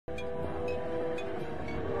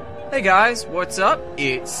Hey guys, what's up?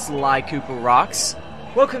 It's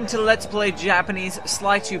SlyCooperRawks. Welcome to Let's Play Japanese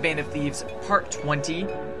Sly 2 Band of Thieves Part 20.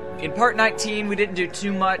 In Part 19, we didn't do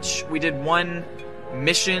too much. We did one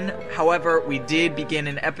mission. However, we did begin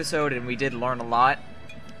an episode and we did learn a lot.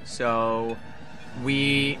 So,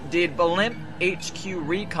 we did Blimp HQ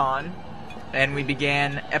Recon, and we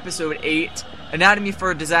began Episode 8, Anatomy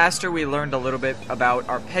for a Disaster. We learned a little bit about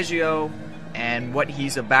Arpeggio and what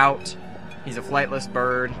he's about. He's a flightless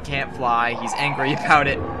bird, he can't fly, he's angry about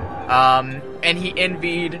it, and he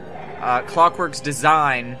envied Clockwork's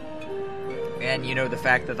design, and, you know, the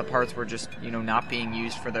fact that the parts were just, you know, not being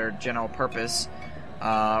used for their general purpose,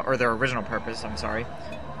 or their original purpose, I'm sorry,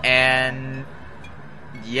 and,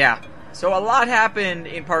 yeah. So a lot happened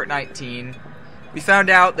in Part 19. We found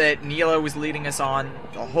out that Neela was leading us on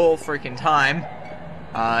the whole freaking time,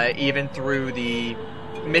 even through the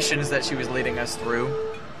missions that she was leading us through.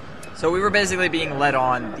 So we were basically being led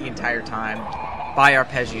on the entire time by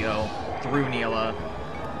Arpeggio through Neela,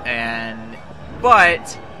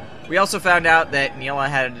 but we also found out that Neela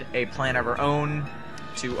had a plan of her own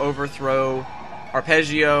to overthrow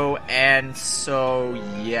Arpeggio, and so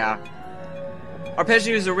yeah.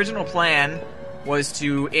 Arpeggio's original plan was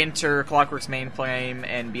to enter Clockwork's mainframe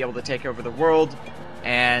and be able to take over the world,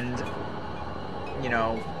 and, you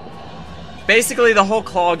know, basically, the whole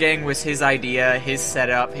Claw Gang was his idea, his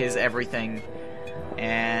setup, his everything.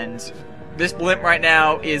 And this blimp right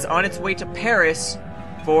now is on its way to Paris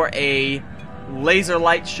for a laser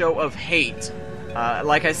light show of hate.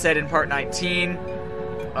 Like I said in Part 19,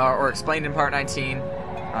 or explained in Part 19,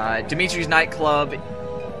 Dimitri's nightclub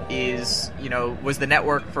is, you know, was the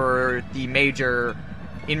network for the major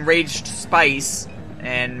Enraged Spice.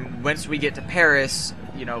 And once we get to Paris,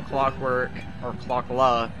 you know, Clockwork, or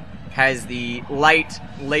Clockla, has the light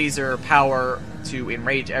laser power to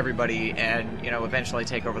enrage everybody and, you know, eventually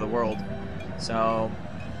take over the world. So,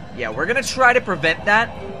 yeah, we're going to try to prevent that.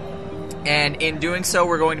 And in doing so,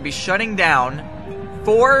 we're going to be shutting down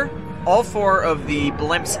all four of the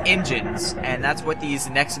blimp's engines. And that's what these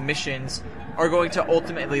next missions are going to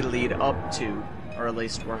ultimately lead up to. Or at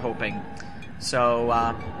least we're hoping. So,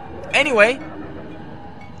 anyway,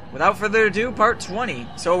 without further ado, Part 20.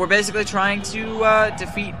 So we're basically trying to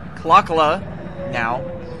defeat Clockla now.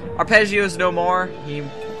 Arpeggio's no more. He,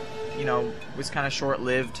 you know, was kind of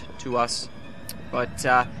short-lived to us. But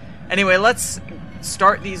anyway, let's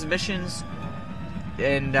start these missions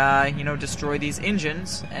and, you know, destroy these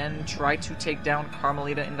engines and try to take down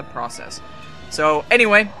Carmelita in the process. So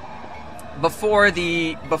anyway, before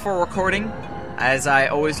recording, as I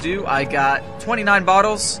always do, I got 29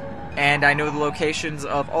 bottles. And I know the locations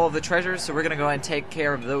of all of the treasures, so we're going to go ahead and take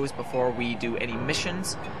care of those before we do any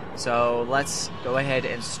missions. So let's go ahead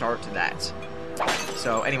and start that.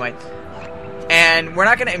 So anyway, and we're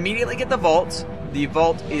not going to immediately get the vault. The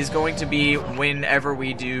vault is going to be whenever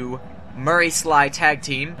we do Sly Tag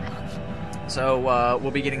Team. So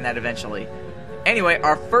we'll be getting that eventually. Anyway,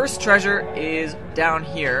 our first treasure is down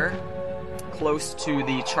here, close to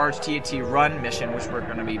the Charge TNT Run mission, which we're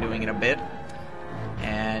going to be doing in a bit.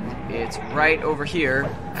 And it's right over here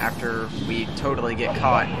after we totally get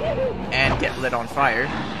caught and get lit on fire,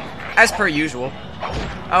 as per usual.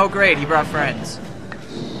 Oh great, he brought friends.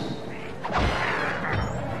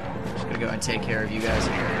 Just gonna go and take care of you guys.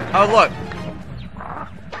 Oh look!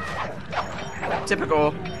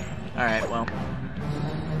 Typical. Alright, well.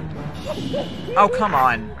 Oh come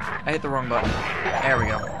on. I hit the wrong button. There we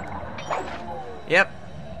go. Yep.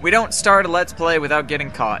 We don't start a Let's Play without getting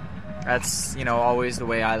caught. That's, you know, always the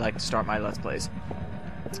way I like to start my Let's Plays.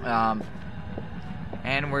 And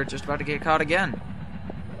we're just about to get caught again.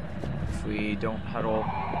 If we don't huddle.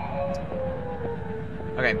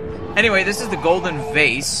 Okay. Anyway, this is the Golden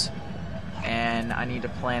Vase. And I need to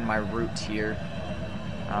plan my route here.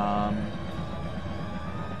 I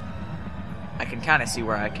can kind of see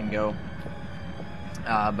where I can go.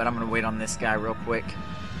 But I'm going to wait on this guy real quick.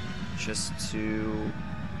 Just to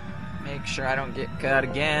make sure I don't get caught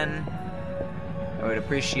again. I would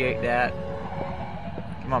appreciate that.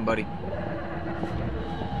 Come on, buddy.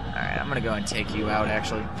 Alright, I'm gonna go and take you out,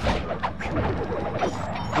 actually.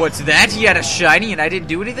 What's that? He had a shiny and I didn't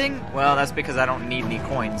do anything? Well, that's because I don't need any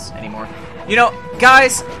coins anymore. You know,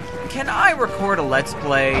 guys, can I record a Let's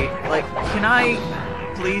Play? Like, can I,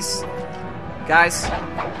 please? Guys,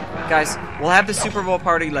 we'll have the Super Bowl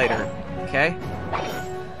party later, okay?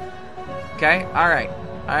 Okay? Alright,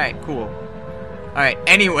 cool. Alright,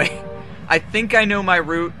 anyway, I think I know my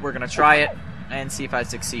route. We're gonna try it and see if I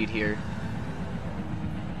succeed here.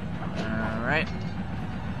 Alright.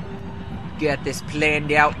 Got this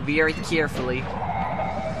planned out very carefully.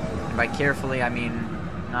 And by carefully, I mean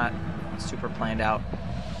not super planned out.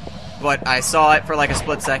 But I saw it for like a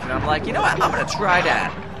split second, and I'm like, you know what? I'm gonna try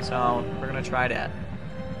that. So we're gonna try that.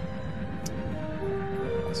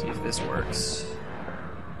 Let's see if this works.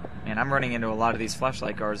 Man, I'm running into a lot of these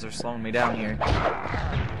flashlight guards. They're slowing me down here.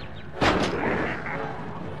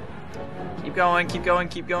 Keep going, keep going,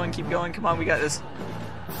 keep going, keep going. Come on, we got this.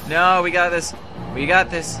 No, we got this. We got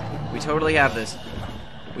this. We totally have this.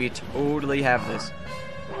 We totally have this.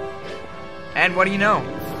 And what do you know?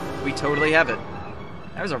 We totally have it.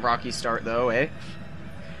 That was a rocky start, though, eh?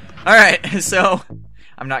 Alright, so...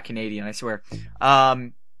 I'm not Canadian, I swear.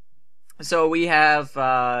 So we have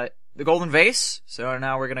the golden vase. So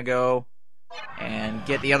now we're gonna go and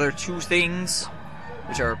get the other two things,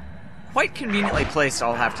 which are quite conveniently placed,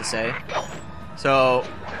 I'll have to say. So,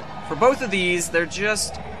 for both of these, they're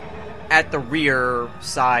just at the rear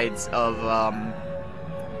sides of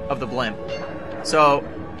the blimp. So,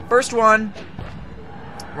 first one,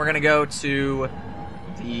 we're gonna go to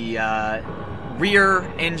the rear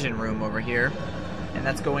engine room over here, and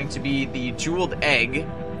that's going to be the jeweled egg.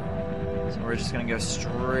 So we're just gonna go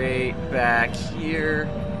straight back here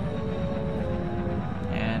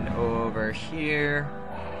and over here.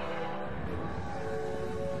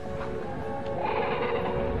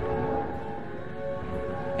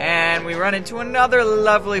 And we run into another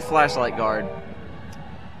lovely flashlight guard.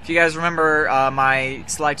 If you guys remember my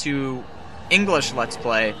Sly 2 English Let's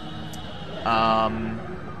Play,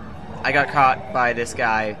 I got caught by this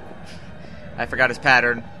guy. I forgot his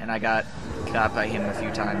pattern, and I got caught by him a few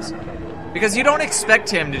times. Because you don't expect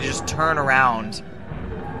him to just turn around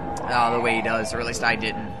the way he does, or at least I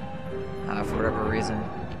didn't, for whatever reason.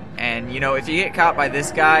 And, you know, if you get caught by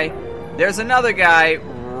this guy, there's another guy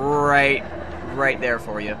right there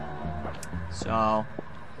for you. So,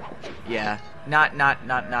 yeah, not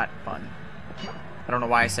fun. I don't know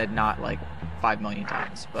why I said not like 5 million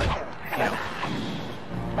times, but, you know.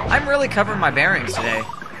 I'm really covering my bearings today.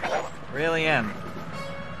 Really am.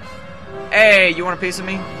 Hey, you want a piece of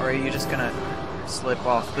me? Or are you just gonna slip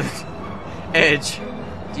off the edge?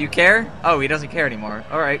 Do you care? Oh, he doesn't care anymore.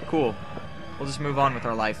 Alright, cool. We'll just move on with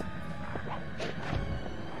our life.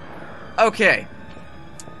 Okay.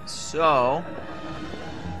 So,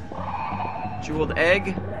 jeweled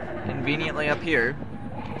egg, conveniently up here.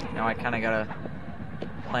 Now I kinda gotta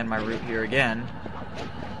plan my route here again.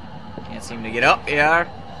 Can't seem to get up here.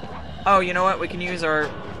 Oh, you know what? We can use our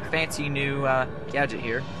fancy new gadget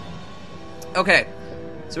here. Okay,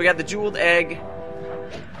 so we got the jeweled egg.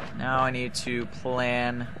 Now I need to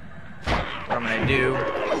plan what I'm gonna do.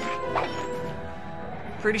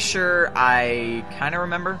 Pretty sure I kind of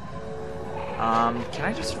remember. Can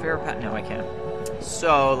I just fair pat? No, I can't.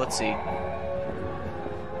 So, let's see.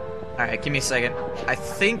 Alright, give me a second. I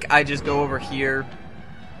think I just go over here,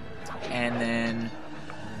 and then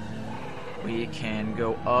we can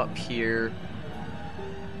go up here,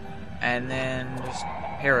 and then just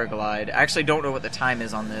paraglide. I actually don't know what the time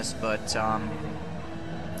is on this, but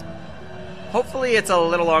hopefully it's a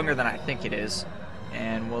little longer than I think it is,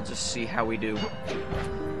 and we'll just see how we do.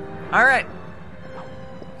 Alright,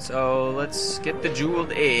 so let's get the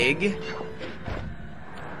jeweled egg.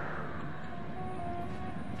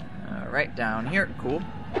 Right down here, cool.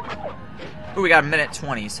 Ooh, we got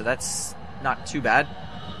 1:20, so that's not too bad.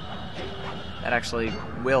 That actually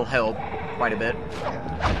will help quite a bit.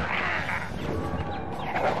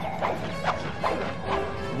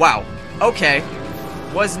 Wow, okay.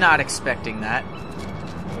 Was not expecting that.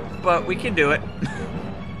 But we can do it.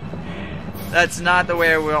 That's not the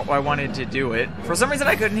way I wanted to do it. For some reason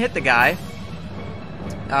I couldn't hit the guy.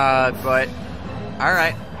 But,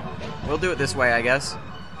 alright. We'll do it this way, I guess.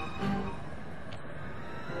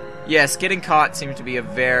 Yes, getting caught seems to be a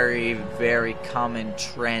very, very common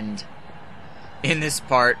trend in this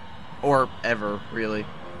part, or ever, really.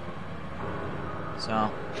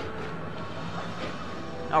 So.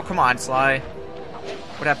 Oh, come on, Sly.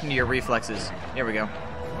 What happened to your reflexes? Here we go.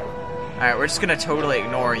 Alright, we're just gonna totally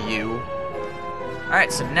ignore you.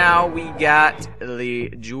 Alright, so now we got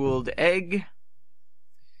the jeweled egg.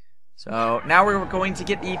 So, now we're going to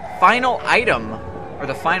get the final item, or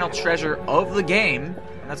the final treasure of the game.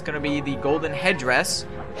 That's going to be the golden headdress,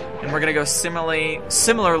 and we're going to go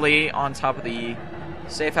similarly on top of the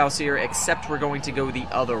safe house here, except we're going to go the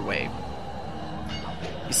other way.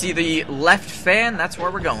 You see the left fan? That's where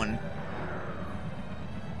we're going.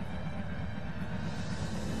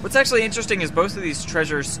 What's actually interesting is both of these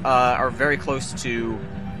treasures are very close to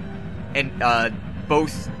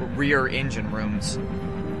both rear engine rooms.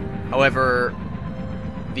 However,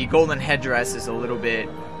 the golden headdress is a little bit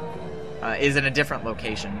is in a different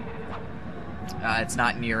location. It's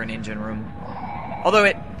not near an engine room. Although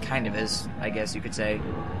it kind of is, I guess you could say.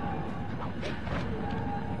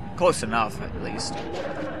 Close enough, at least.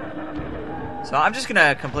 So I'm just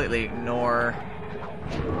gonna completely ignore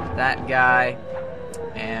that guy,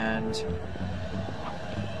 and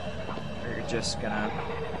we're just gonna...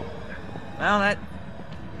 Well,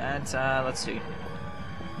 that's, let's see.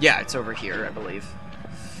 Yeah, it's over here, I believe.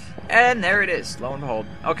 And there it is, lo and behold.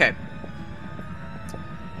 Okay.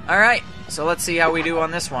 Alright, so let's see how we do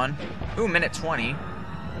on this one. Ooh, minute 20.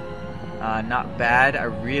 Not bad. I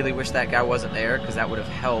really wish that guy wasn't there, because that would have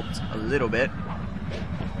helped a little bit.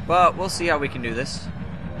 But we'll see how we can do this.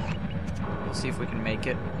 We'll see if we can make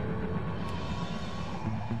it.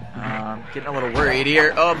 Getting a little worried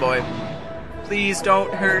here. Oh boy. Please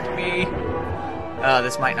don't hurt me.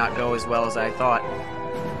 This might not go as well as I thought.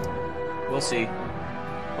 We'll see.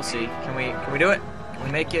 We'll see. Can we do it? Can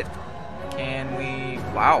we make it? Can we...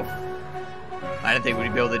 Wow. I didn't think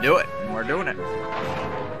we'd be able to do it. And we're doing it.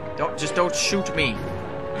 Don't shoot me.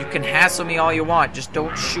 You can hassle me all you want. Just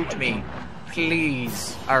don't shoot me.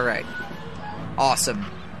 Please. Alright. Awesome.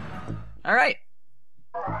 Alright.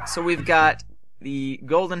 So we've got the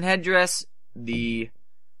golden headdress, the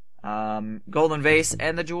golden vase,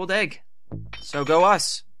 and the jeweled egg. So go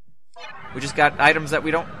us. We just got items that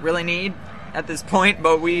we don't really need at this point,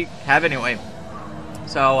 but we have anyway.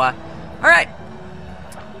 So, alright.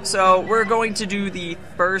 So we're going to do the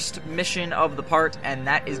first mission of the part, and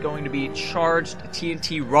that is going to be Charged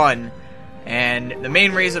TNT Run. And the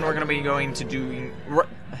main reason we're going to be doing...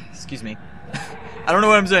 Excuse me. I don't know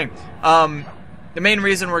what I'm saying. The main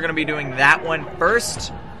reason we're going to be doing that one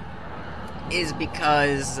first is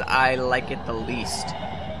because I like it the least.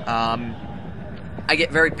 I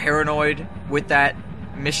get very paranoid with that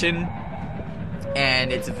mission,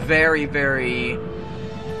 and it's very, very...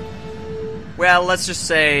 Well, let's just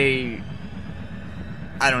say...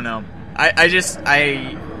 I don't know.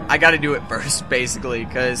 I gotta do it first, basically,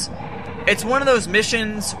 because it's one of those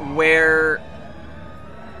missions where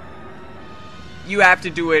you have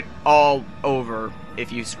to do it all over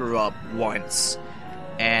if you screw up once.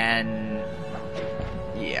 And...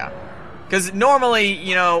 yeah. Because normally,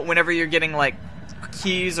 you know, whenever you're getting, like,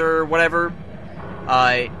 keys or whatever,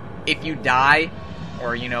 if you die,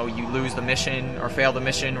 or, you know, you lose the mission, or fail the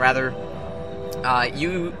mission, rather...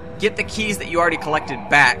 you get the keys that you already collected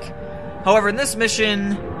back. However, in this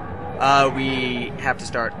mission, we have to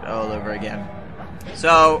start all over again.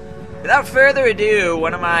 So, without further ado,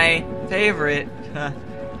 one of my favorite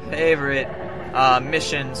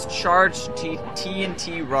missions, Charged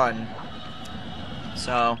TNT Run.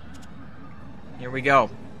 So, here we go.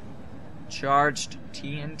 Charged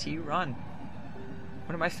TNT Run.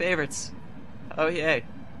 One of my favorites. Oh, yay.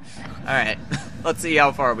 Alright, let's see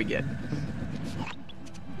how far we get.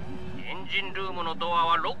 エンジンルームのドア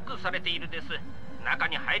はロックされているです。中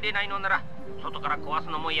に入れないのなら外から壊す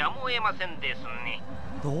のもやむを得ませんですね。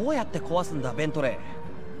どうやって壊すんだベントレー。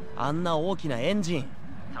あんな大きなエンジン。と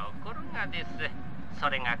ころがです。そ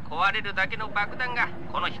れが壊れるだけの爆弾が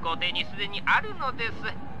この飛行艇にすでにあるのです。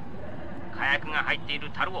火薬が入っている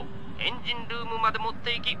樽をエンジンルームまで持っ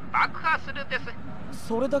ていき爆破するです。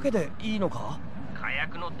それだけでいいのか？火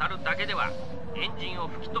薬の樽だけではエンジンを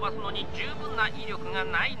吹き飛ばすのに十分な威力が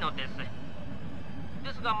ないのです。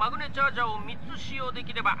ですがマグネチャージャーを3つ使用で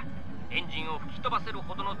きればエンジンを吹き飛ばせる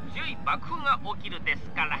ほどの強い爆風が起きるです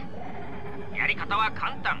から。やり方は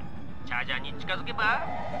簡単。チャージャーに近づけば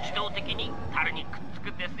自動的に樽にくっつ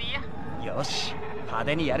くですよ。よし、派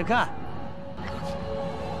手にやるか。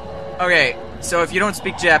Okay, so if you don't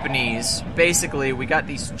speak Japanese, basically we got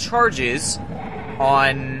these charges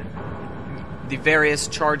on the various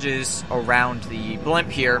charges around the blimp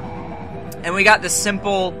here, and we got the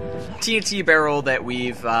simple TNT barrel that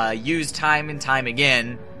we've used time and time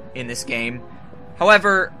again in this game.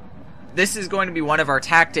 However, this is going to be one of our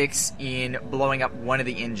tactics in blowing up one of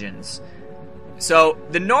the engines. So,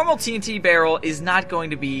 the normal TNT barrel is not going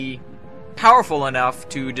to be powerful enough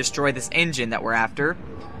to destroy this engine that we're after.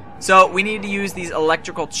 So, we need to use these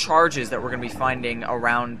electrical charges that we're going to be finding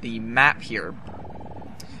around the map here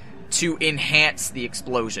to enhance the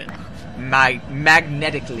explosion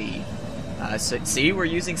magnetically. So, see, we're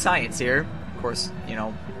using science here. Of course, you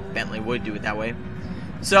know, Bentley would do it that way.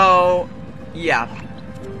 So, yeah.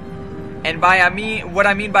 And by what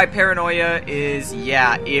I mean by paranoia is,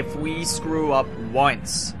 yeah, if we screw up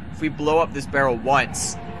once, if we blow up this barrel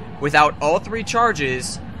once without all three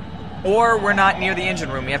charges, or we're not near the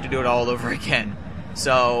engine room, we have to do it all over again.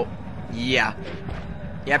 So, yeah.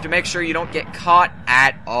 You have to make sure you don't get caught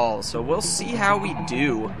at all. So we'll see how we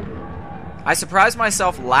do. I surprised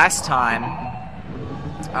myself last time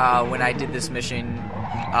when I did this mission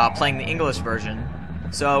playing the English version.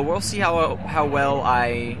 So we'll see how well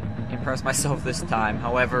I impress myself this time.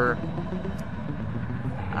 However,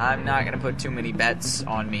 I'm not going to put too many bets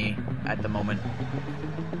on me at the moment.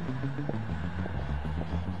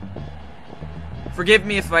 Forgive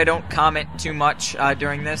me if I don't comment too much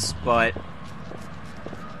during this, but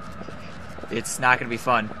it's not going to be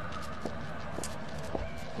fun.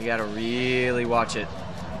 We got to really watch it.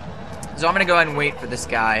 So I'm going to go ahead and wait for this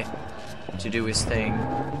guy to do his thing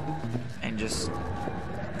and just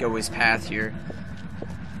go his path here.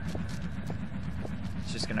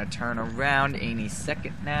 It's just going to turn around any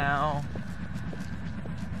second now.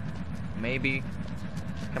 Maybe.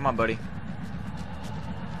 Come on, buddy.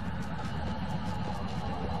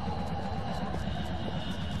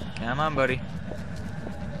 Come on, buddy.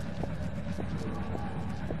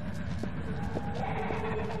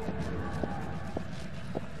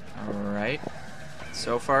 Alright.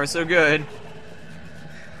 So far, so good.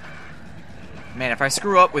 Man, if I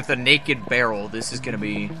screw up with a naked barrel, this is gonna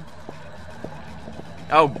be...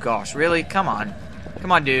 Oh, gosh. Really? Come on.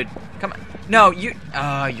 Come on, dude. Come on. No, you...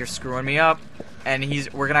 you're screwing me up. And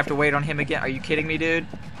we're gonna have to wait on him again. Are you kidding me, dude?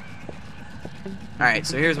 Alright,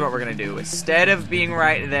 so here's what we're gonna do. Instead of being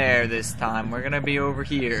right there this time, we're gonna be over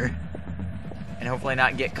here. And hopefully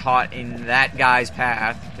not get caught in that guy's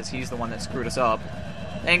path, because he's the one that screwed us up.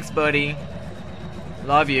 Thanks, buddy.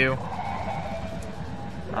 Love you.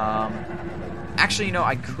 Actually, you know,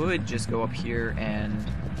 I could just go up here and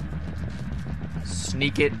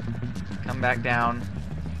sneak it, come back down.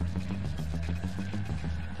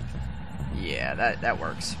 Yeah, that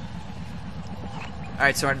works.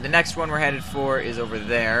 Alright, so the next one we're headed for is over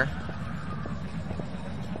there.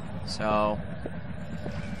 So,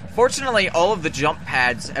 fortunately, all of the jump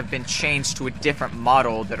pads have been changed to a different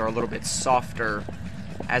model that are a little bit softer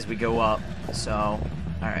as we go up. So,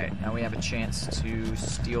 alright, now we have a chance to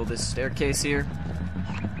steal this staircase here.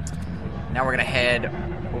 Now we're going to head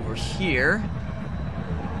over here.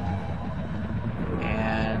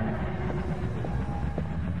 And...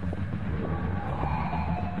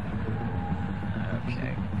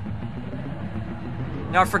 okay.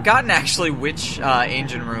 Now, I've forgotten actually which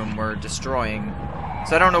engine room we're destroying.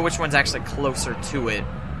 So I don't know which one's actually closer to it.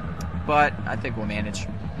 But I think we'll manage.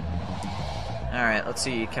 Alright, let's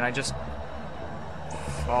see. Can I just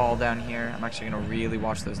fall down here? I'm actually going to really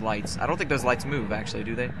watch those lights. I don't think those lights move, actually,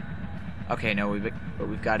 do they? Okay, no,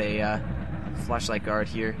 we've got a flashlight guard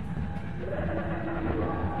here.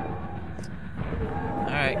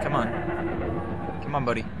 Alright, come on. Come on,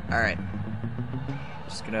 buddy. Alright.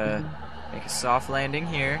 Just gonna make a soft landing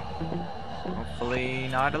here. Hopefully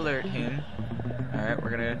not alert him. Alright,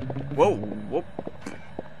 we're gonna... Whoa! Whoa!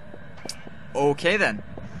 Okay, then.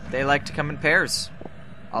 They like to come in pairs.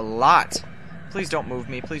 A lot. Please don't move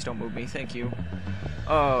me. Please don't move me. Thank you.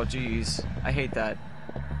 Oh, jeez. I hate that.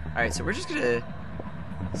 Alright, so we're just gonna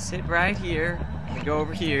sit right here and go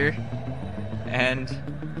over here. And...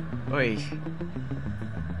 Oi.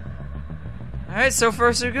 Alright, so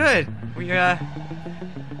far so good.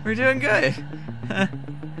 We're doing good.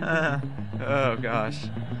 Oh, gosh.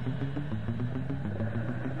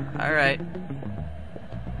 Alright.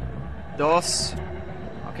 Dos.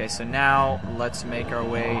 Okay, so now let's make our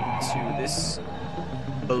way to this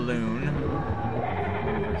balloon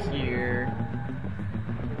over here.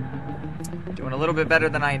 Doing a little bit better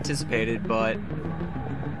than I anticipated, but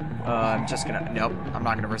I'm just gonna... Nope, I'm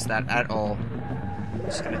not gonna risk that at all.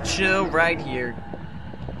 Just gonna chill right here.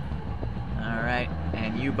 Alright,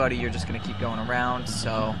 and you, buddy, you're just gonna keep going around,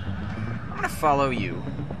 so I'm gonna follow you.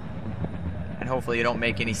 And hopefully you don't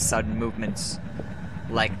make any sudden movements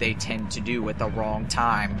like they tend to do at the wrong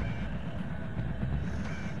time.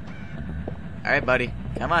 Alright, buddy.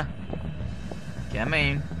 Come on. Come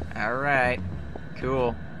in. Alright.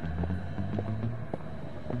 Cool.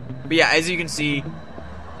 But yeah, as you can see,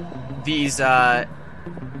 these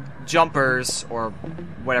jumpers, or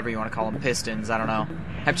whatever you want to call them, pistons, I don't know,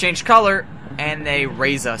 have changed color, and they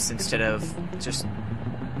raise us instead of just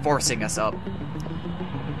forcing us up.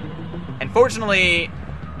 And fortunately,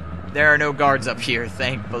 there are no guards up here,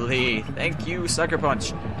 thankfully. Thank you, Sucker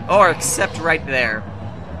Punch. Or, except right there.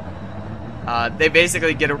 They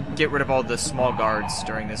basically get rid of all the small guards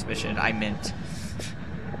during this mission, I meant.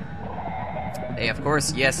 They, of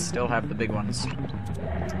course, yes, still have the big ones.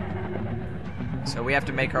 So we have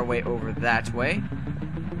to make our way over that way.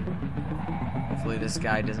 Hopefully this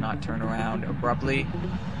guy does not turn around abruptly,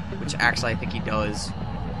 which actually I think he does.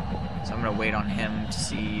 So I'm going to wait on him to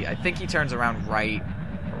see. I think he turns around right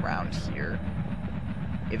around here.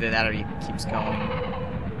 Either that or he keeps going.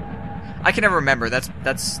 I can never remember.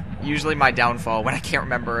 That's usually my downfall, when I can't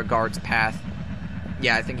remember a guard's path.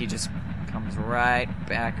 Yeah, I think he just comes right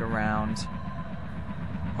back around.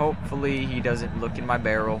 Hopefully he doesn't look in my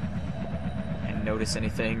barrel and notice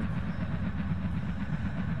anything.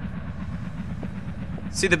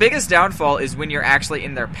 See, the biggest downfall is when you're actually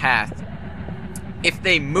in their path. If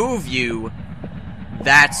they move you,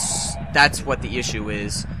 that's what the issue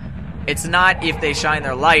is. It's not if they shine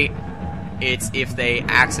their light, it's if they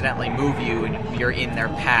accidentally move you and you're in their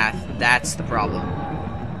path. That's the problem.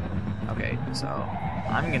 Okay, so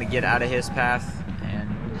I'm gonna get out of his path and...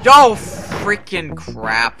 Oh, freaking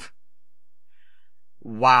crap.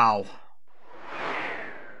 Wow.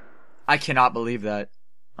 I cannot believe that.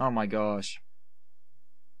 Oh my gosh.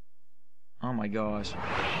 Oh my gosh.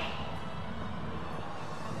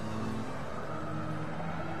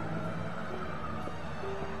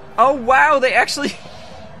 Oh wow, they actually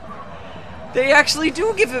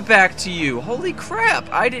do give it back to you. Holy crap,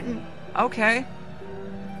 I didn't... Okay.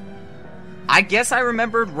 I guess I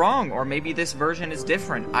remembered wrong, or maybe this version is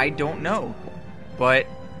different. I don't know. But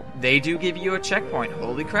they do give you a checkpoint.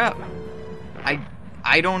 Holy crap.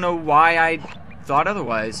 I don't know why I thought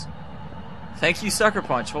otherwise. Thank you, Sucker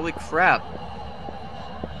Punch. Holy crap.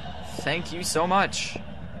 Thank you so much.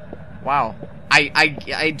 Wow.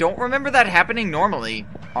 I don't remember that happening normally,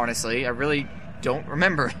 honestly. I really don't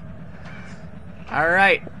remember.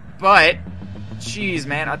 Alright, but... Jeez,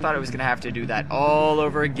 man, I thought I was gonna have to do that all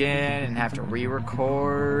over again and have to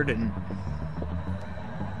re-record and...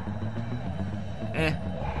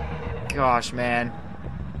 Gosh, man.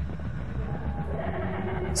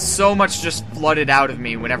 So much just flooded out of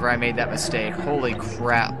me whenever I made that mistake. Holy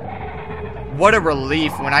crap. What a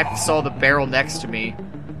relief when I saw the barrel next to me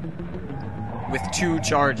with 2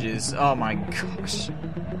 charges. Oh my gosh.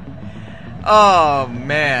 Oh,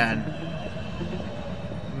 man.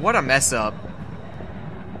 What a mess up.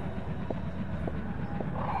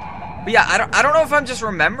 But yeah, I don't know if I'm just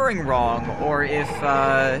remembering wrong, or if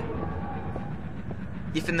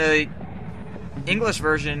in the English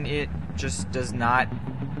version it just does not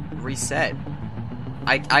reset.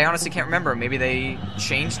 I honestly can't remember. Maybe they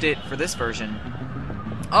changed it for this version.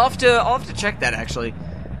 I'll have to check that actually,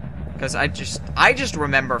 because I just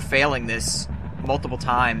remember failing this multiple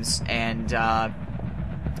times and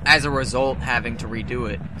as a result having to redo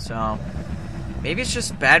it. So maybe it's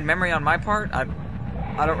just bad memory on my part.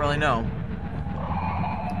 I don't really know.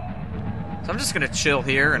 So I'm just gonna chill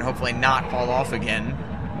here and hopefully not fall off again.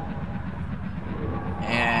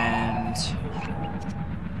 And...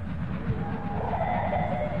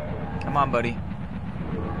 Come on, buddy.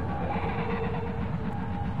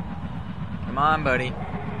 Come on, buddy.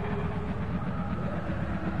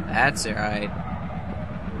 That's alright.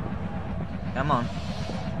 Come on.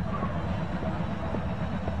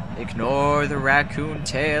 Ignore the raccoon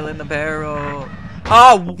tail in the barrel.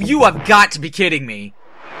 Oh, you have got to be kidding me.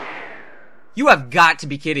 You have got to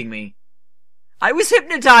be kidding me. I was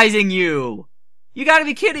hypnotizing you. You gotta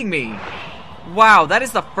be kidding me. Wow, that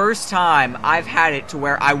is the first time I've had it to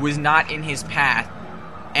where I was not in his path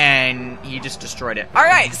and he just destroyed it.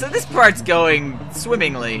 Alright, so this part's going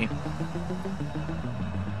swimmingly.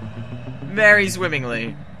 Very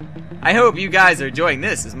swimmingly. I hope you guys are enjoying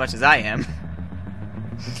this as much as I am.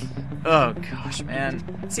 Oh gosh,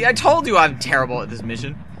 man. See, I told you I'm terrible at this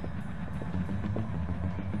mission.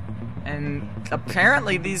 And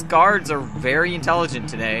apparently these guards are very intelligent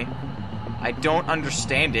today. I don't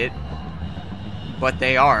understand it, but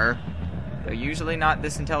they are. They're usually not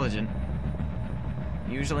this intelligent.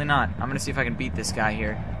 Usually not. I'm gonna see if I can beat this guy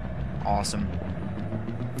here. Awesome.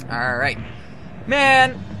 Alright.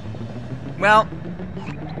 Man! Well,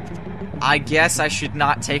 I guess I should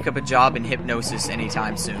not take up a job in hypnosis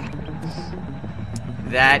anytime soon.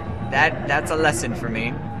 That's a lesson for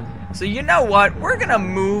me. So you know what? We're gonna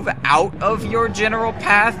move out of your general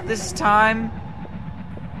path this time.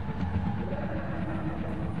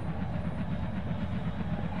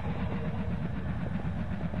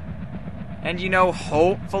 And you know,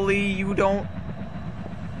 hopefully you don't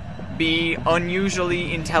be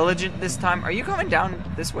unusually intelligent this time. Are you coming down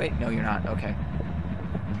this way? No, you're not. Okay.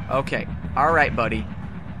 Okay. Alright, buddy.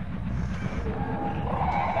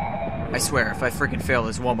 I swear, if I freaking fail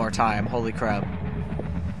this one more time, holy crap.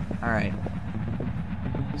 Alright.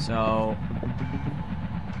 So...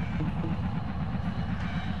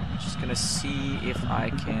 just gonna see if I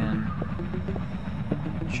can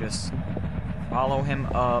just follow him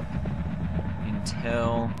up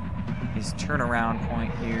until his turnaround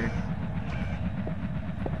point here.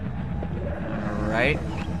 Alright.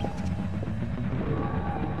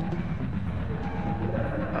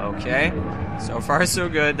 Okay. So far, so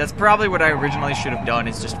good. That's probably what I originally should have done,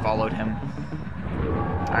 is just followed him.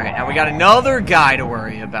 Alright, now we got another guy to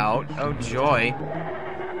worry about. Oh, joy.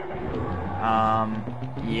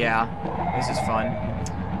 Yeah. This is fun.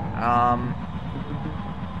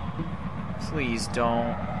 Please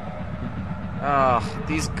don't. Ugh,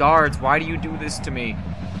 these guards, why do you do this to me?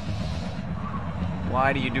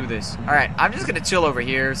 Why do you do this? Alright, I'm just gonna chill over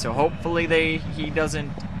here, so hopefully he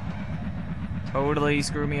doesn't totally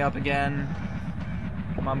screw me up again.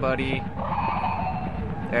 Come on, buddy.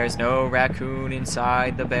 There's no raccoon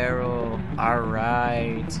inside the barrel.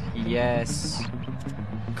 Alright, yes.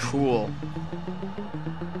 Cool.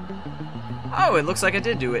 Oh, it looks like I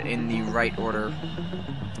did do it in the right order,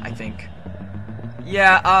 I think.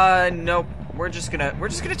 Yeah, nope. We're just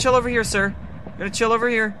gonna chill over here, sir. We're gonna chill over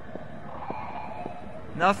here.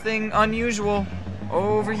 Nothing unusual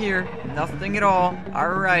over here. Nothing at all.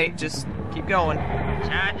 Alright, just keep going.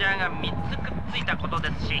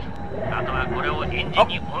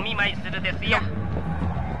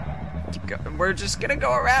 Keep going. We're just gonna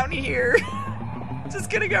go around here. Just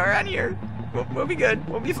gonna go around here. We'll be good.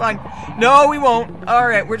 We'll be fine. No, we won't.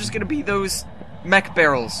 Alright, we're just gonna be those mech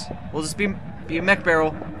barrels. We'll just be a mech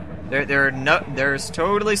barrel. There's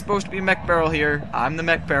totally supposed to be a mech barrel here. I'm the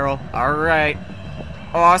mech barrel. Alright.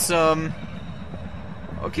 Awesome.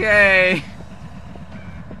 Okay.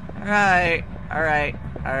 Alright. Alright.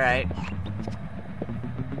 Alright.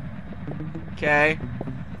 Okay.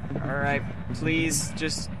 Alright. Please,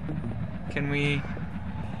 just... Can we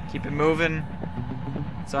keep it moving?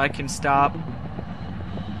 So I can stop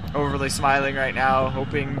overly smiling right now,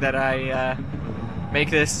 hoping that I make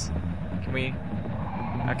this. Can we?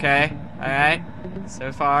 Okay. Alright.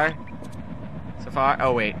 So far.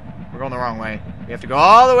 Oh, wait. We're going the wrong way. We have to go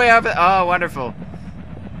all the way up. Oh, wonderful.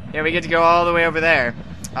 Yeah, we get to go all the way over there.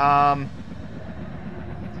 Oh.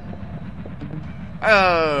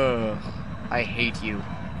 I hate you.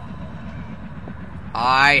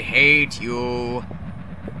 I hate you.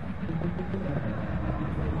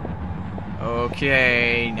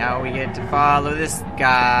 Okay, now we get to follow this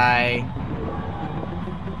guy.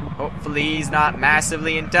 Hopefully he's not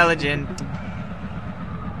massively intelligent.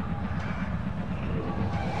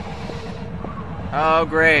 Oh,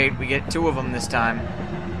 great. We get 2 of them this time.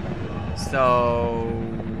 So,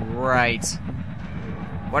 right.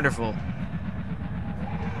 Wonderful.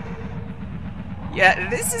 Yeah,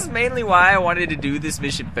 this is mainly why I wanted to do this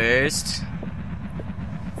mission first.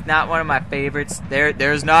 It's not one of my favorites.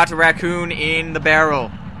 There's not a raccoon in the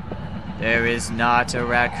barrel. There is not a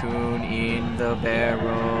raccoon in the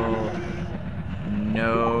barrel.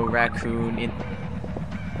 No raccoon in...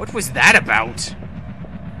 What was that about?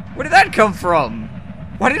 Where did that come from?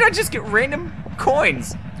 Why did I just get random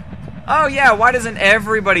coins? Oh yeah, why doesn't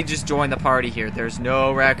everybody just join the party here? There's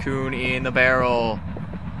no raccoon in the barrel.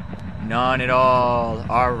 None at all.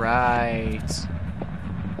 Alright.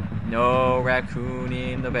 No raccoon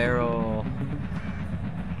in the barrel.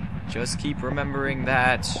 Just keep remembering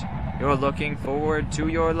that. You're looking forward to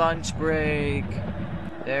your lunch break.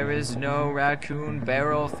 There is no raccoon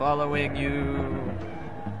barrel following you.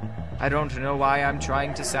 I don't know why I'm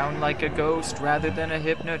trying to sound like a ghost rather than a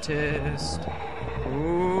hypnotist.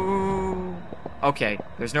 Ooh. Okay,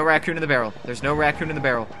 there's no raccoon in the barrel. There's no raccoon in the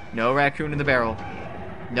barrel. No raccoon in the barrel.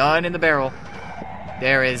 None in the barrel.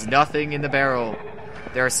 There is nothing in the barrel.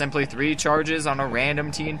 There are simply 3 charges on a random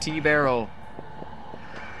TNT barrel.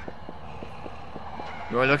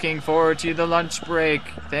 You're looking forward to the lunch break.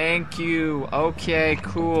 Thank you. Okay,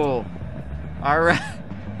 cool. Alright.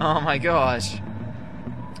 Oh my gosh.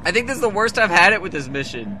 I think this is the worst I've had it with this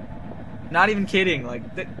mission. Not even kidding. Like,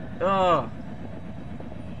 ugh.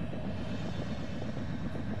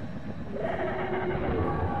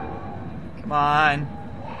 Come on.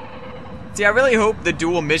 See, I really hope the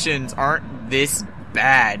dual missions aren't this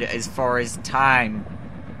bad as far as time.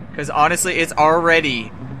 Because honestly, it's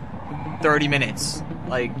already 30 minutes.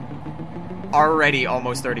 Like, already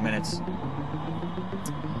almost 30 minutes.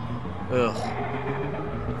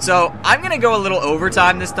 Ugh. So, I'm gonna go a little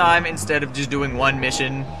overtime this time instead of just doing 1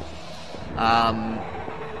 mission.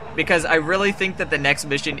 Because I really think that the next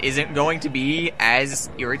mission isn't going to be as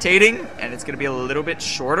irritating, and it's gonna be a little bit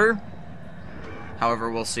shorter. However,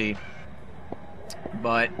 we'll see.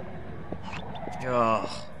 But, ugh,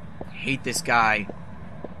 hate this guy.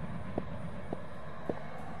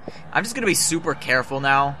 I'm just gonna be super careful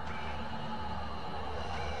now,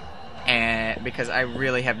 and because I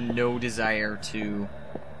really have no desire to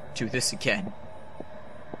do this again.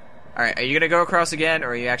 All right, are you gonna go across again, or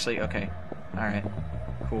are you actually okay? All right,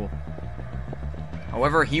 cool.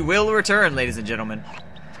 However, he will return, ladies and gentlemen.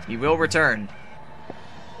 He will return.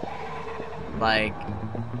 Like,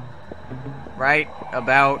 right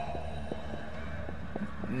about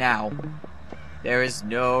now. There is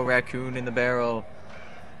no raccoon in the barrel.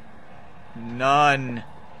 None.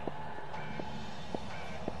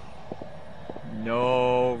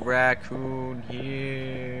 No raccoon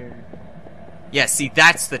here. Yeah, see,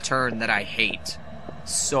 that's the turn that I hate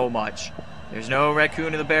so much. There's no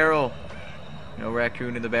raccoon in the barrel. No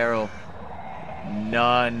raccoon in the barrel.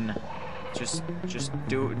 None. Just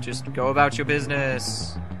go about your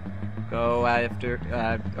business. Go after,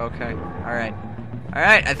 okay. Alright.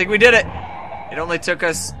 Alright, I think we did it. It only took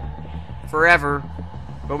us forever,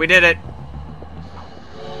 but we did it.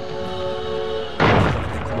 Oh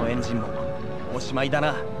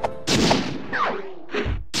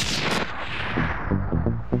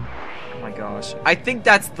my gosh. I think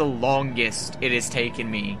that's the longest it has taken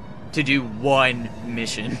me to do one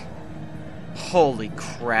mission. Holy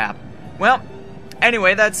crap. Well,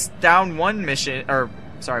 anyway, that's down one mission, or,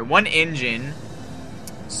 sorry, one engine.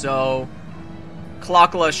 So,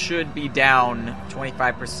 Clockla should be down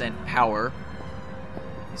 25% power.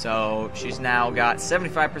 So, she's now got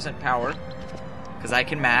 75% power. Because I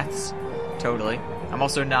can maths. Totally. I'm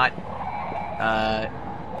also not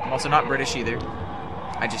British either.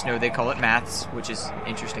 I just know they call it maths, which is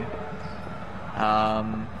interesting.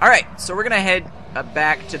 Alright, so we're gonna head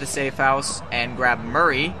back to the safe house and grab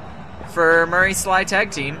Murray for Murray's Sly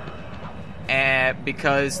Tag Team.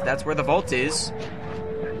 Because that's where the vault is.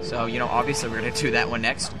 So, you know, obviously we're gonna do that one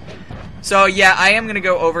next. So, yeah, I am gonna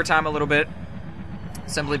go overtime a little bit.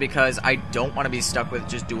 Simply because I don't want to be stuck with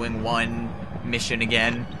just doing one mission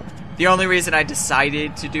again. The only reason I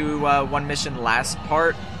decided to do one mission last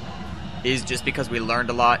part is just because we learned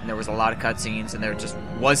a lot and there was a lot of cutscenes and there just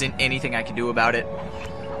wasn't anything I could do about it.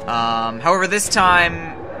 However, this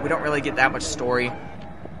time we don't really get that much story,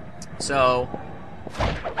 so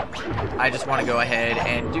I just want to go ahead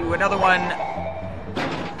and do another one,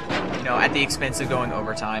 you know, at the expense of going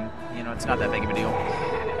overtime. You know, it's not that big of a deal.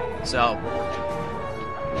 So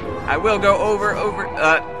I will go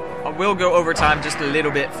overtime just a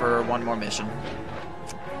little bit for one more mission.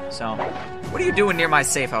 So, what are you doing near my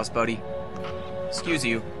safe house, buddy? Excuse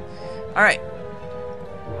you. Alright.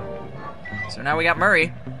 So now we got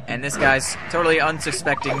Murray, and this guy's totally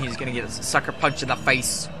unsuspecting. He's gonna get a sucker punch in the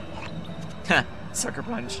face. Sucker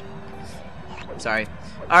punch. Sorry.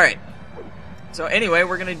 Alright. So anyway,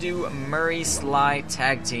 we're gonna do Murray Sly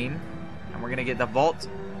Tag Team, and we're gonna get the vault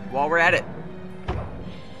while we're at it.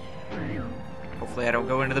 Hopefully I don't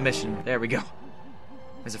go into the mission. There we go. I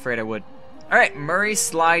was afraid I would. Alright, Murray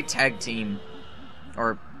Sly Tag Team.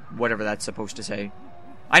 Or whatever that's supposed to say.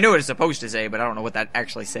 I know what it's supposed to say, but I don't know what that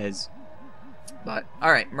actually says. But,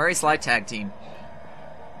 alright, Murray Sly Tag Team.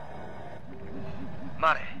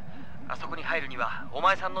 Mare, あそこに入るにはお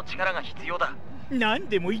前さんの力が必要だ。何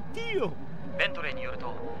でも言ってよ。ベントレーによる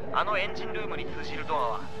と、あのエンジンルームに通じるドア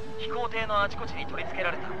は飛行艇のあちこちに取り付け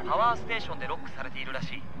られたパワーステーションでロックされているら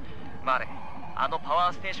しい。マレ、あのパ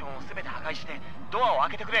ワーステーションをすべて破壊してドアを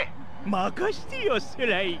開けてくれ。任してよ、ス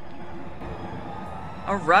ライ。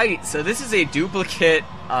Alright, so this is a duplicate,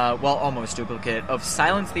 well, almost duplicate, of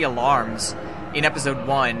Silence the Alarms in episode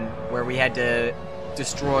 1, where we had to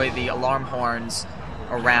destroy the alarm horns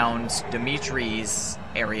around Dimitri's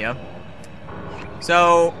area.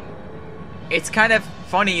 So, it's kind of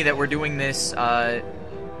funny that we're doing this,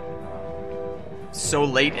 so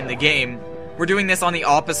late in the game. We're doing this on the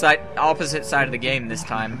opposite side of the game this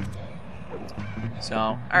time.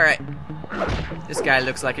 So, alright. This guy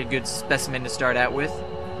looks like a good specimen to start out with.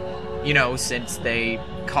 You know, since they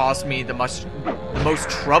caused me the most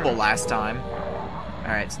trouble last time.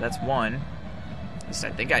 Alright, so that's one. At least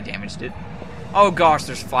I think I damaged it. Oh gosh,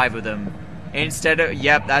 there's 5 of them. Instead of,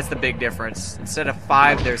 yep, that's the big difference. Instead of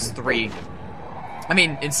 5, there's 3. I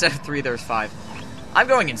mean, instead of 3, there's 5. I'm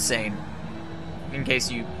going insane. In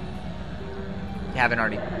case you haven't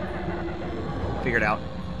already figured out.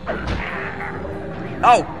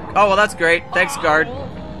 Oh, well, that's great. Thanks, guard.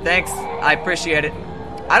 Thanks, I appreciate it.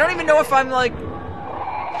 I don't even know if I'm like...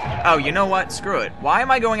 Oh, you know what? Screw it. Why am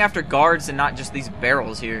I going after guards and not just these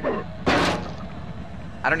barrels here?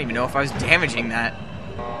 I don't even know if I was damaging that.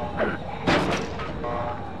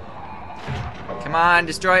 Come on,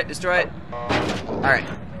 destroy it, destroy it. Alright.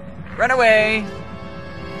 Run away!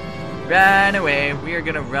 Run away. We are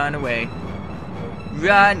gonna run away.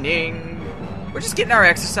 Running. We're just getting our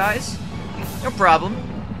exercise. No problem.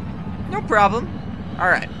 No problem.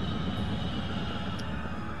 Alright.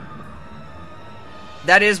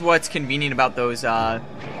 That is what's convenient about those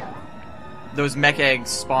mech egg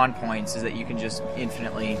spawn points, is that you can just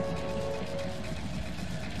infinitely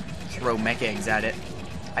throw mech eggs at it.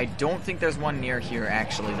 I don't think there's one near here,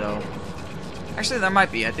 actually, though. Actually, there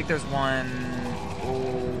might be. I think there's one...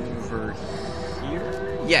 Oh,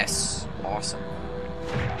 Yes. Awesome.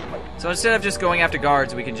 So instead of just going after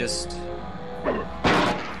guards, we can just hit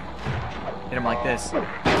him like this.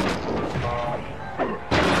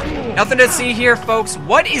 Nothing to see here, folks.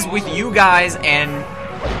 What is with you guys and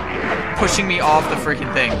pushing me off the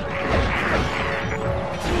freaking thing?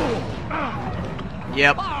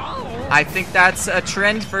 Yep. I think that's a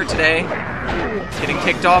trend for today. Getting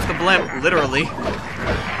kicked off the blimp, literally.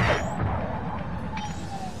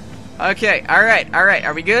 Okay, alright, alright.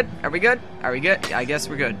 Are we good? Are we good? Are we good? I guess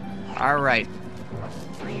we're good. Alright.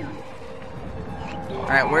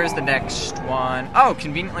 Alright, where's the next one? Oh,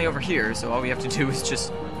 conveniently over here, so all we have to do is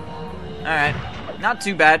just... Alright, not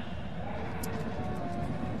too bad.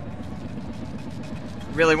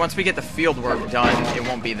 Really, once we get the field work done, it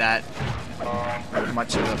won't be that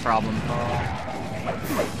much of a problem.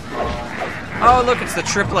 Oh, look, it's the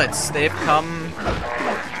triplets. They've come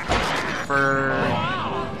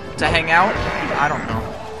to hang out? I don't know.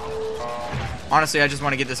 Honestly, I just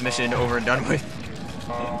want to get this mission over and done with.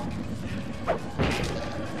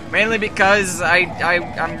 Mainly because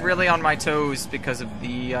I'm really on my toes because of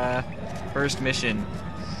the first mission.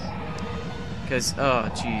 Because,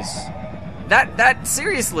 oh, jeez. That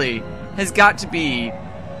seriously has got to be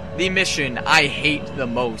the mission I hate the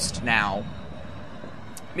most now.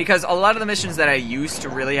 Because a lot of the missions that I used to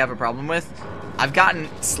really have a problem with, I've gotten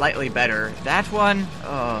slightly better. That one,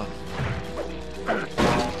 I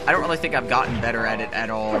don't really think I've gotten better at it at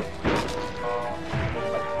all.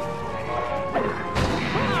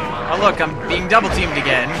 Oh look, I'm being double teamed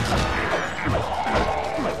again.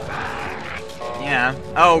 Yeah.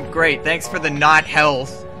 Oh great, thanks for the not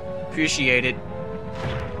health. Appreciate it.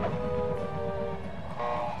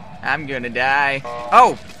 I'm gonna die.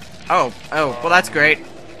 Oh! Oh, oh, well that's great.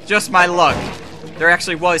 Just my luck. There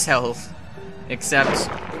actually was health. Except,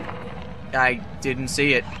 I didn't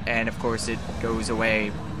see it. And of course it goes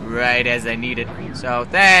away right as I need it. So,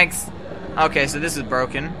 thanks! Okay, so this is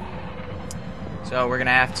broken. So we're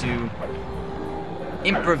gonna have to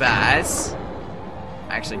improvise.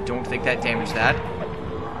 I actually don't think that damaged that.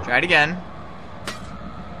 Try it again.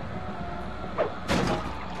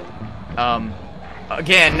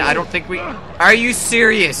 Again, I don't think we... Are you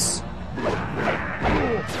serious?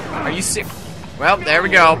 Are you serious? Well, there we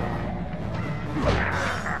go.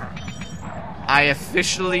 I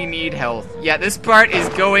officially need health. Yeah, this part is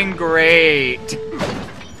going great.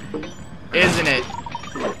 Isn't it?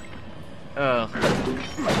 Ugh.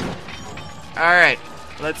 Alright,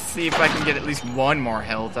 let's see if I can get at least one more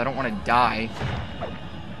health. I don't want to die.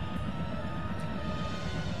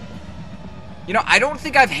 You know, I don't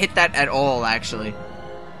think I've hit that at all, actually.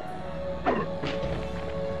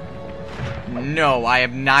 No, I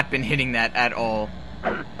have not been hitting that at all.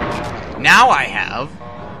 Now I have.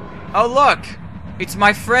 Oh, look! It's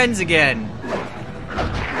my friends again.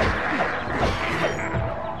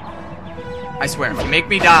 I swear, if you make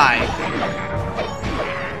me die...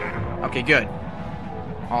 Okay, good.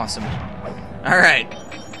 Awesome. Alright.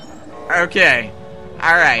 Okay.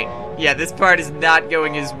 Alright. Yeah, this part is not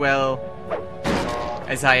going as well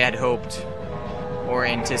as I had hoped, or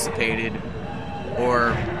anticipated,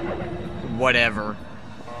 or whatever.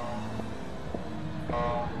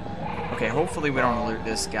 Okay, hopefully we don't alert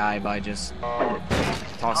this guy by just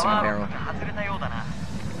tossing a barrel.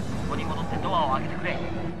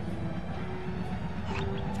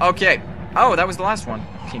 Okay. Oh, that was the last one,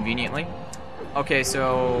 conveniently. Okay,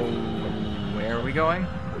 so where are we going?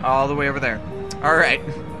 All the way over there. Alright.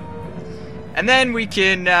 And then we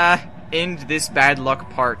can end this bad luck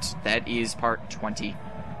part. That is part 20.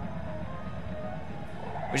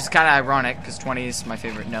 Which is kind of ironic, because 20 is my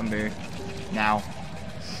favorite number now.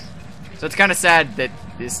 So it's kind of sad that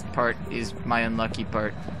this part is my unlucky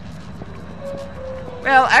part.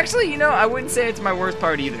 Well, actually, you know, I wouldn't say it's my worst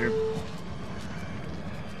part either.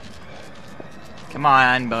 Come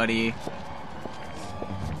on, buddy.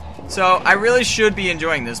 So, I really should be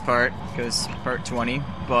enjoying this part, because part 20,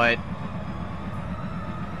 but...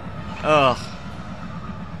 Ugh.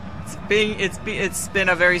 It's been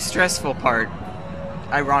a very stressful part,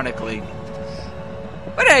 ironically.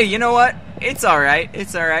 But hey, you know what? It's alright.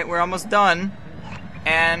 It's alright. We're almost done.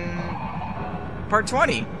 And... part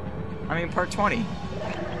 20. Part 20.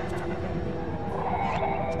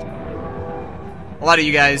 A lot of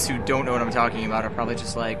you guys who don't know what I'm talking about are probably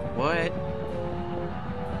just like, what?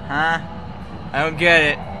 Huh? I don't get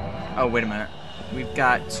it. Oh, wait a minute. We've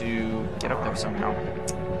got to get up there somehow.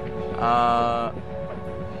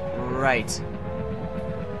 Right.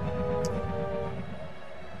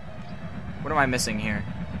 What am I missing here?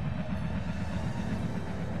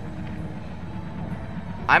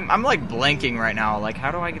 I'm like blanking right now. Like, how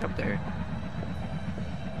do I get up there?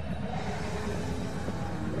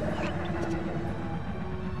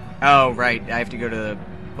 Oh, right. I have to go to the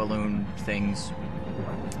balloon things.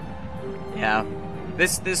 Yeah.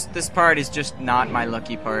 This part is just not my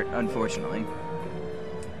lucky part, unfortunately.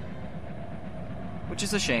 Which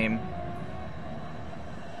is a shame.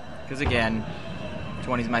 Because again,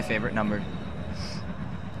 20 is my favorite number.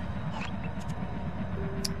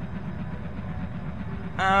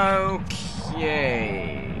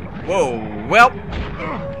 Okay. Whoa. Well.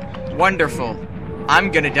 Wonderful.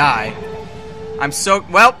 I'm gonna die. I'm so...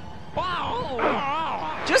 Well.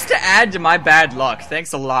 Just to add to my bad luck.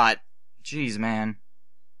 Thanks a lot. Jeez, man.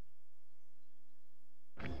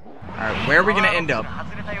 Alright, where are we gonna end up?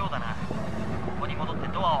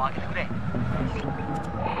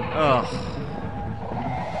 Ugh.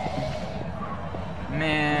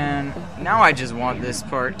 Man, now I just want this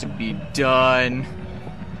part to be done.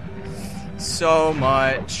 So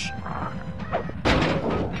much.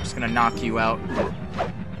 I'm just gonna knock you out.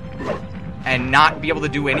 And not be able to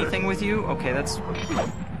do anything with you? Okay, that's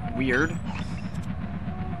weird.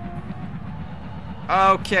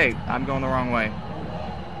 Okay, I'm going the wrong way.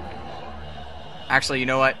 Actually, you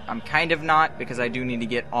know what? I'm kind of not, because I do need to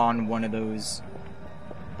get on one of those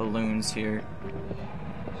balloons here.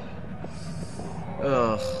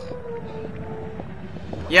 Ugh.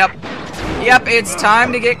 Yep, it's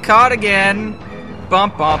time to get caught again. Bum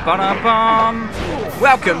bum ba da bum.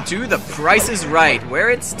 Welcome to The Price is Right, where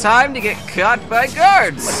it's time to get caught by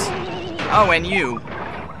guards. Oh, and you.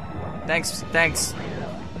 Thanks.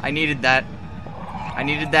 I needed that. I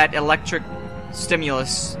needed that electric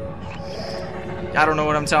stimulus. I don't know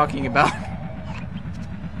what I'm talking about.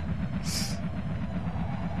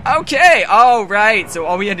 Okay, alright, so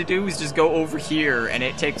all we had to do was just go over here, and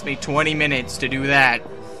it takes me 20 minutes to do that.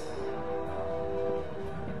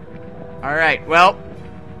 Alright, well.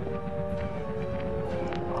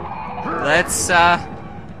 Let's,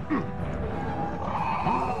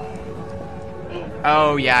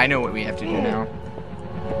 Oh, yeah, I know what we have to do now.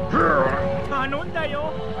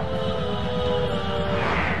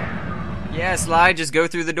 Yeah, Sly, just go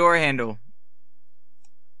through the door handle.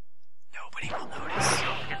 Nobody will notice.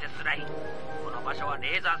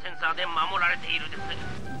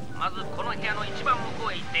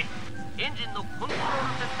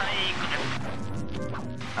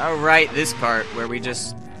 Alright, this part where we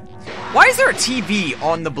just... Why is there a TV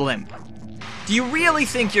on the blimp? Do you really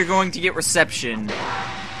think you're going to get reception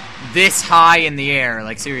this high in the air?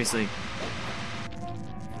 Like, seriously.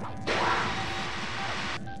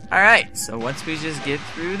 Alright, so once we just get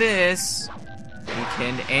through this, we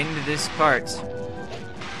can end this part.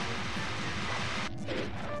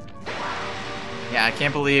 Yeah, I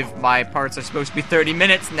can't believe my parts are supposed to be 30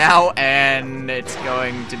 minutes now, and it's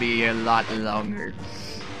going to be a lot longer.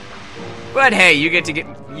 But hey, you get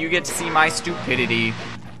to see my stupidity.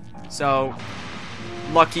 So,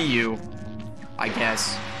 lucky you, I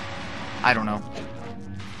guess. I don't know.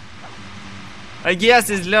 I guess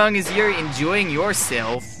as long as you're enjoying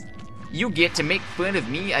yourself, you get to make fun of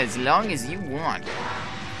me as long as you want.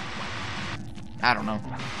 I don't know.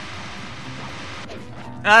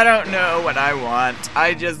 I don't know what I want.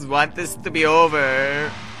 I just want this to be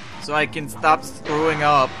over so I can stop screwing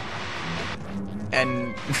up.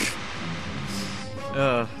 And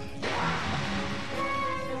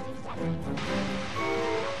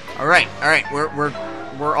Alright,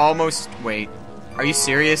 we're almost... Wait. Are you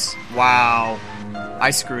serious? Wow.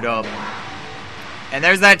 I screwed up. And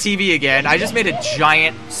there's that TV again. I just made a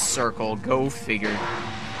giant circle. Go figure.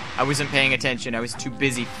 I wasn't paying attention. I was too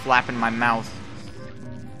busy flapping my mouth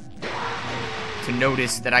to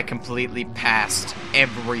notice that I completely passed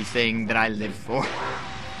everything that I live for.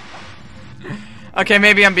 Okay,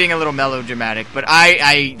 maybe I'm being a little melodramatic, but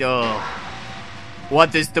I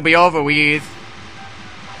want this to be over with.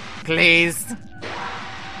 Please.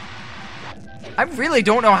 I really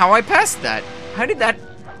don't know how I passed that. How did that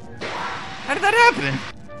happen?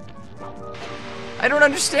 I don't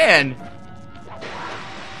understand.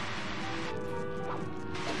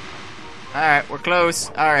 Alright, we're close.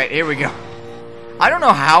 Alright, here we go. I don't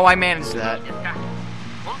know how I managed that.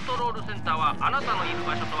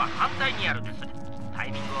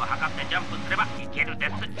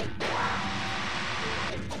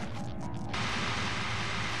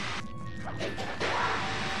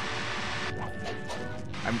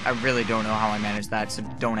 I really don't know how I managed that, so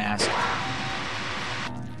don't ask.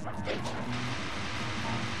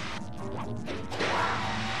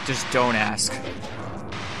 Just don't ask.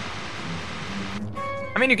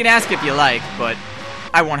 I mean, you can ask if you like, but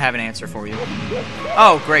I won't have an answer for you.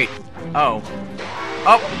 Oh, great. Oh.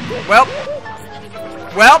 Oh, well.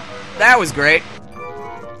 Well, that was great.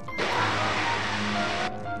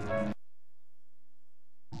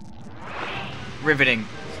 riveting.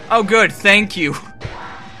 Oh, good. Thank you.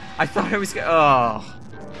 I thought I was gonna... Oh.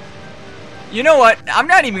 You know what? I'm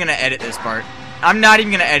not even gonna edit this part. I'm not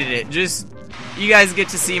even gonna edit it. Just... You guys get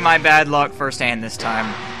to see my bad luck firsthand this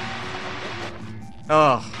time.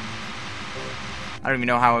 Oh. I don't even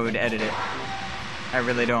know how I would edit it. I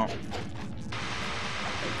really don't.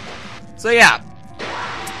 So yeah.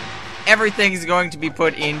 Everything's going to be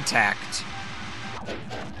put intact.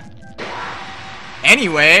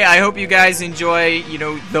 Anyway, I hope you guys enjoy, you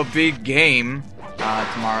know, the big game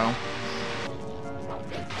tomorrow.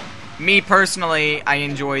 Me personally, I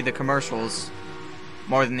enjoy the commercials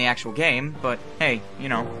more than the actual game, but hey, you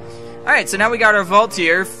know. Alright, so now we got our vault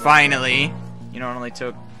here, finally. You know, it only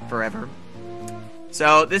took forever.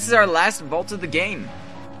 So, this is our last vault of the game.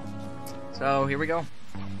 So, here we go.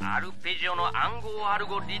 アルペジオの暗号アル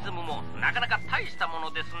ゴリズムもなかなか大したも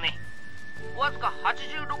のですね。わずか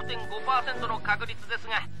 86.5% の確率です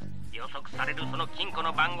が、予測されるその金庫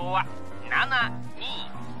の番号は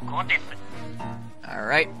725です。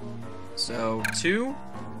Alright. So, 2.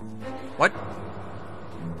 What?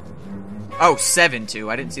 Oh, 7, 2.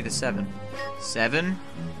 I didn't see the 7. 7,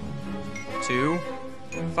 2,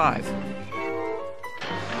 5.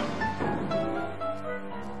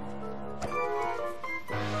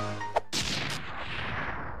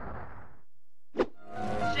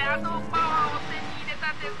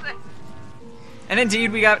 And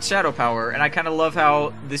indeed, we got Shadow Power, and I kind of love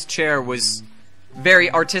how this chair was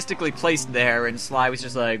very artistically placed there, and Sly was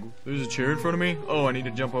just like, there's a chair in front of me? Oh, I need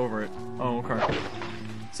to jump over it. Oh, okay.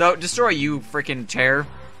 So, destroy you, freaking chair.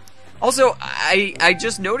 Also, I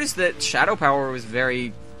just noticed that Shadow Power was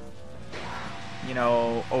very, you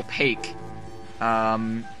know, opaque. Or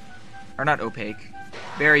not opaque.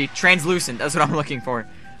 Very translucent, that's what I'm looking for.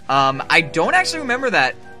 I don't actually remember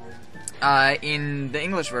that in the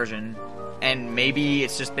English version. And maybe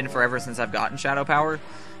it's just been forever since I've gotten Shadow Power.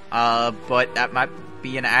 But that might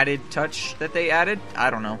be an added touch that they added. I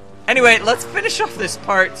don't know. Anyway, let's finish off this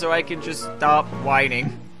part so I can just stop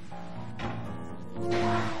whining.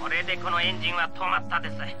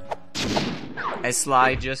 As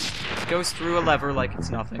Sly just goes through a lever like it's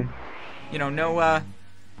nothing. You know, no,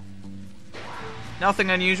 nothing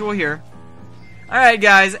unusual here. Alright,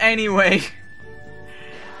 guys, anyway.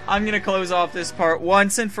 I'm gonna close off this part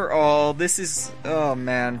once and for all. This is... Oh,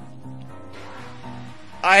 man.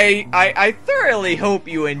 I thoroughly hope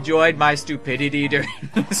you enjoyed my stupidity during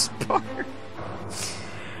this part.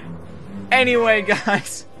 Anyway,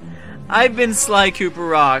 guys. I've been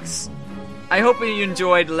SlyCooperRawks. I hope you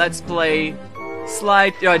enjoyed Let's Play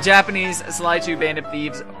Japanese Sly 2 Band of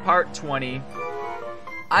Thieves Part 20.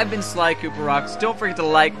 I've been SlyCooperRawks. Don't forget to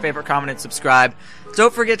like, favorite, comment, and subscribe.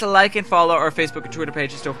 Don't forget to like and follow our Facebook and Twitter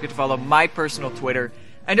pages. Don't forget to follow my personal Twitter.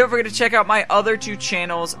 And don't forget to check out my other two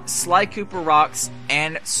channels, SlyCooperRawks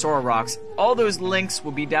and SoraRawks. All those links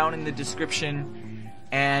will be down in the description.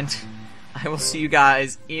 And I will see you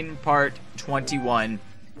guys in part 21.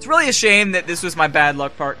 It's really a shame that this was my bad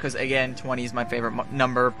luck part, because, again, 20 is my favorite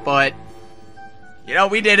number. But, you know,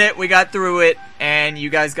 we did it. We got through it. And you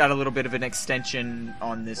guys got a little bit of an extension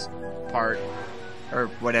on this part. Or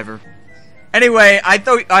whatever. Anyway,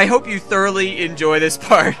 I hope you thoroughly enjoy this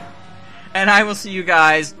part. And I will see you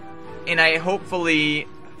guys in a hopefully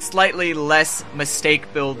slightly less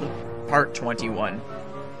mistake-filled part 21.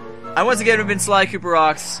 I once again have been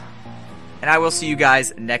SlyCooperRawks, and I will see you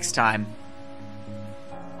guys next time.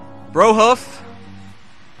 Brohoof,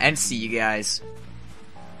 and see you guys.